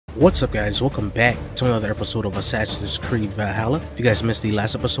What's up guys, welcome back to another episode of Assassin's Creed Valhalla. If you guys missed the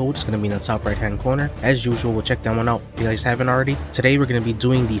last episode, it's going to be in the top right hand corner. As usual, we'll check that one out if you guys haven't already. Today we're going to be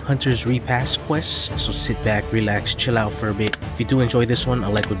doing the Hunter's Repast quest, so sit back, relax, chill out for a bit. If you do enjoy this one, a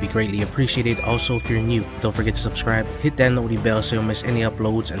like would be greatly appreciated. Also, if you're new, don't forget to subscribe, hit that notification bell so you don't miss any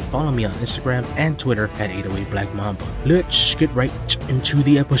uploads, and follow me on Instagram and Twitter at 808blackmamba. Let's get right into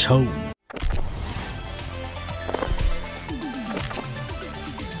the episode.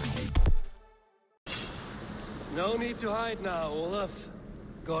 No need to hide now, Olaf.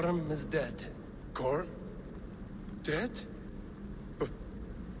 Gorm is dead. Gorm? Dead? But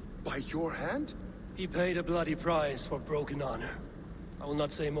by your hand? He paid a bloody price for broken honor. I will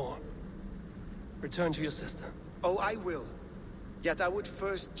not say more. Return to your sister. Oh, I will. Yet I would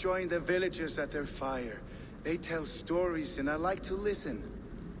first join the villagers at their fire. They tell stories and I like to listen,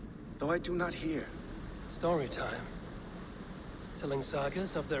 though I do not hear. Story time. Telling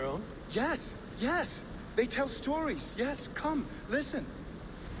sagas of their own? Yes, yes! They tell stories. Yes, come, listen.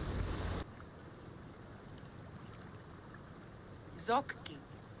 Zokki,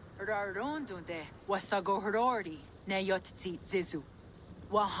 Rarondunde, Wasagohorori, Nayotzi Zizu,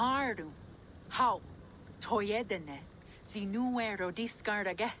 Waharu, How, Toyedene, Zinuero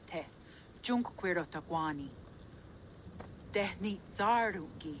discardagete, Junquirotagwani, Dehni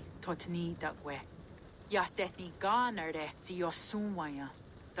Zaruki, Totni Dagwe, Yatehni Ganare, Ziosumwaya,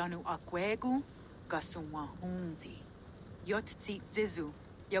 Danu Akwegu, Gasumwa Hunzi, Yotzi Zizu,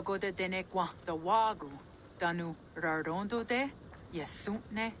 Yagoda Denekwa the Wagu, Danu Rarondo de,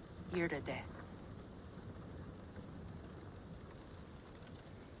 Yasuntne Irdade.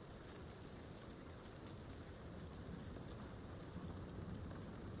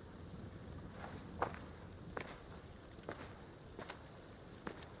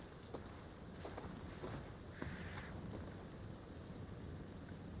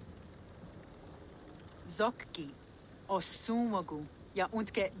 Zokki, Osumagu, ja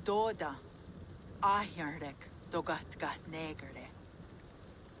untke doda, Ahjarek, dogatka negere.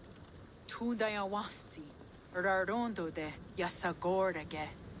 Tudaya wasi, Rarondo de, ja sagorege.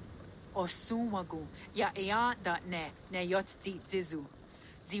 Osumagu, ja eanda ne yotzi zizu.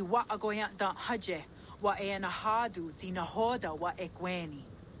 Zi wa agoyant da haje, wa eanahadu, zi nahoda wa ekweni.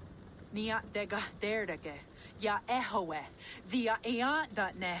 Nia dega derdege. Ja ehoe, zia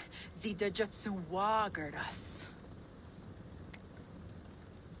eanda ne, zi de jutsu wagardas.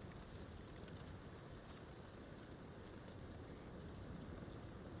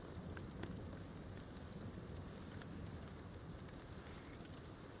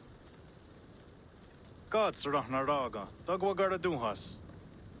 Gods Ragnaraga, Dagwagara Duhas.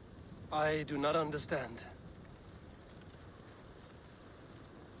 I do not understand.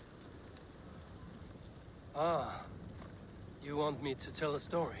 Ah, you want me to tell a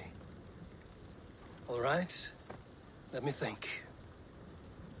story? All right, let me think.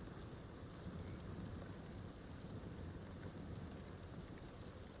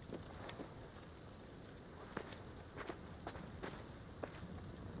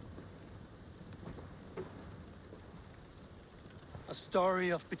 A story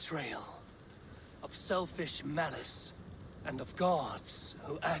of betrayal, of selfish malice, and of gods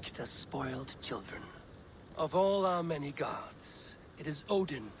who act as spoiled children. Of all our many gods, it is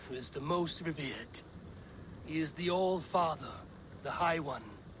Odin who is the most revered. He is the All-Father, the High One,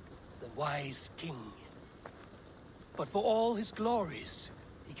 the Wise King. But for all his glories,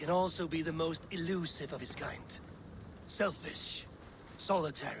 he can also be the most elusive of his kind. Selfish,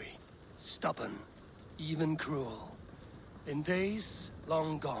 solitary, stubborn, even cruel. In days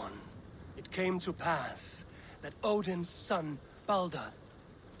long gone, it came to pass that Odin's son, Baldur,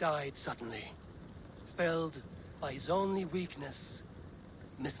 died suddenly, felled by his only weakness,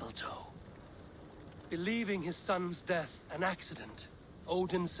 mistletoe. Believing his son's death an accident,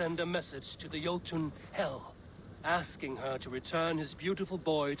 Odin sent a message to the Jotun Hel, asking her to return his beautiful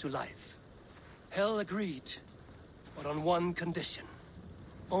boy to life. Hel agreed, but on one condition.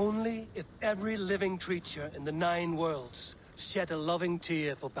 Only if every living creature in the 9 worlds shed a loving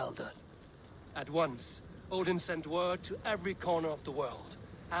tear for Baldur. At once, Odin sent word to every corner of the world,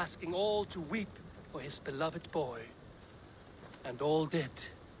 asking all to weep for his beloved boy. And all did,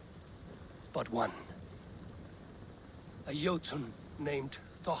 but one. A Jotun named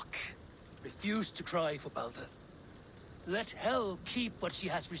Thok refused to cry for Baldur. Let Hel keep what she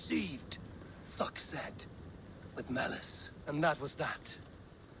has received, Thok said, with malice. And that was that.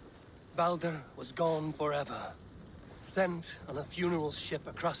 Baldur was gone forever, sent on a funeral ship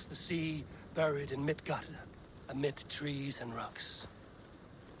across the sea, buried in Midgard, amid trees and rocks.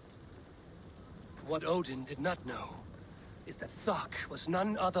 What Odin did not know is that Thok was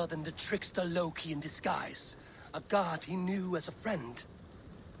none other than the trickster Loki in disguise, a god he knew as a friend.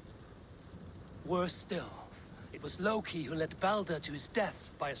 Worse still, it was Loki who led Balder to his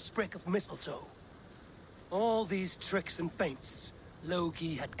death by a sprig of mistletoe. All these tricks and feints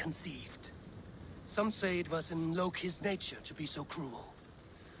Loki had conceived. Some say it was in Loki's nature to be so cruel.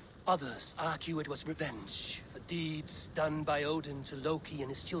 Others argue it was revenge for deeds done by Odin to Loki and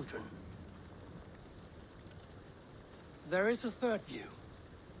his children. There is a third view,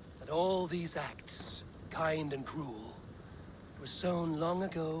 that all these acts, kind and cruel, were sown long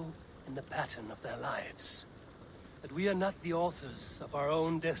ago in the pattern of their lives. That we are not the authors of our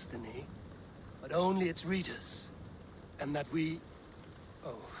own destiny, but only its readers. And that we...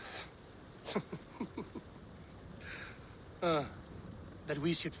 that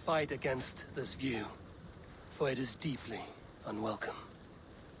we should fight against this view, for it is deeply unwelcome.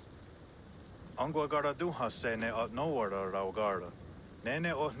 Angwa gara duha se ne at no order rau gara.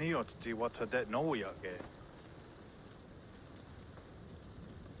 Nene o niot ti what det no yage.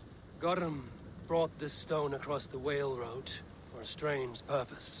 Gorum brought this stone across the Whale Road for a strange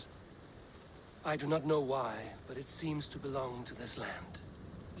purpose. I do not know why, but it seems to belong to this land.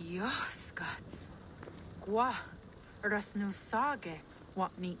 Yoskats. Gwa. Ras nu sage.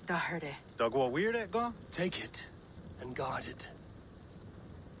 What meet daherde. Dagwa weird it go? Take it and guard it.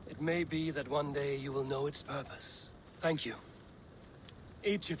 It may be that one day you will know its purpose. Thank you.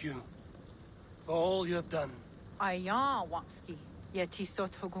 Each of you, for all you have done. Aya wanski. Yeti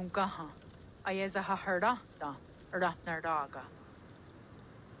sot hugungaha. Ayeza ha herda da. Erda nerdaga.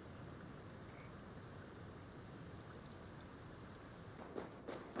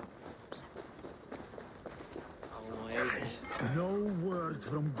 No word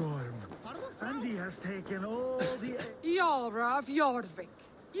from Gorm. And he has taken all the... Jarra of Jorvik.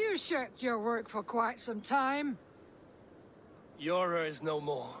 You shirked your work for quite some time. Yora is no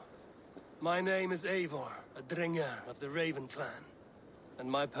more. My name is Eivor, a Dringer of the Raven clan. And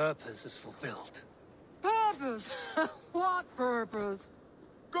my purpose is fulfilled. Purpose? What purpose?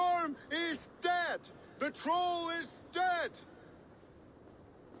 Gorm is dead! The troll is dead!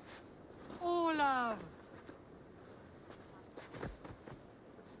 Olav.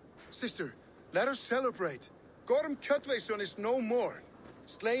 Sister, let us celebrate. Gorm Kjötveson is no more.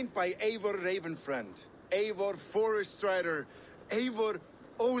 Slain by Eivor Ravenfriend, Eivor Forest Strider, Eivor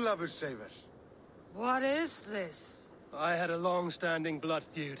Ólafursaver. What is this? I had a long-standing blood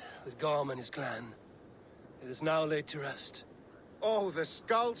feud with Gorm and his clan. It is now laid to rest. Oh, the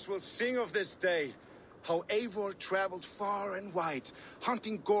skulls will sing of this day. How Eivor traveled far and wide,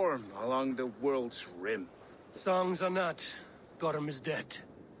 hunting Gorm along the world's rim. Songs are not. Gorm is dead.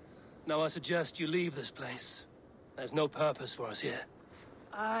 Now I suggest you leave this place. There's no purpose for us here.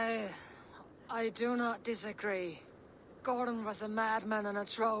 I do not disagree. Gordon was a madman and a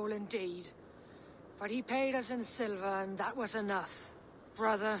troll indeed. But he paid us in silver, and that was enough.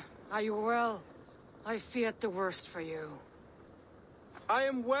 Brother, are you well? I feared the worst for you. I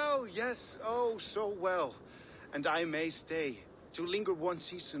am well, yes, oh, so well. And I may stay, to linger one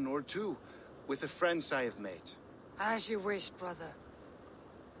season or two, with the friends I have made. As you wish, brother.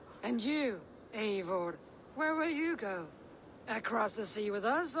 And you, Eivor, where will you go? Across the sea with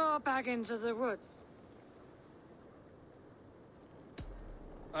us, or back into the woods?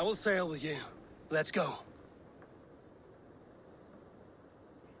 I will sail with you. Let's go.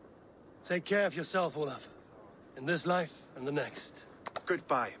 Take care of yourself, Olaf. In this life and the next.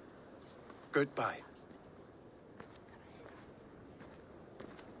 Goodbye. Goodbye.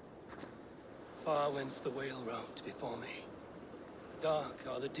 Far wends the Whale Road before me. Dark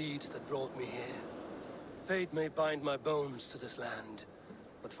are the deeds that brought me here. Fate may bind my bones to this land,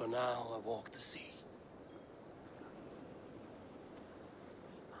 but for now I walk the sea.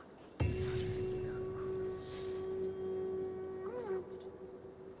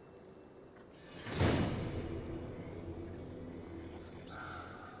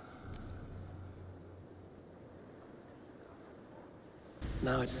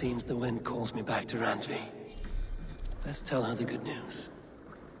 Now it seems the wind calls me back to Randvi. Let's tell her the good news.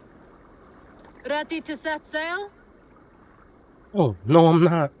 Ready to set sail? Oh, no, I'm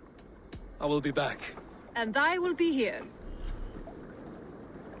not. I will be back. And I will be here.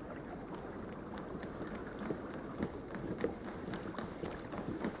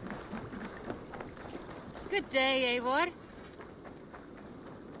 Good day, Eivor.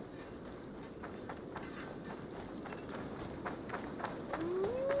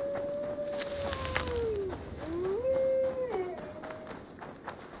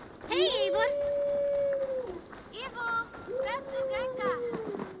 Hey, Eivor. Eivor, that's the ganga.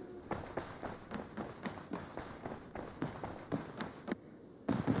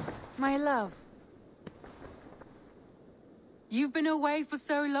 My love. You've been away for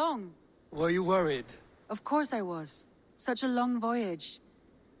so long. Were you worried? Of course I was. Such a long voyage.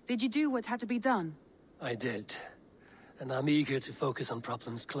 Did you do what had to be done? I did. And I'm eager to focus on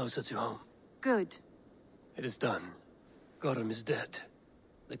problems closer to home. Good. It is done. Gorm is dead.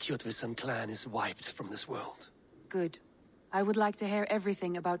 The Kjotveson clan is wiped from this world. Good. I would like to hear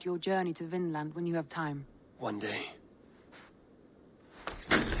everything about your journey to Vinland when you have time. One day.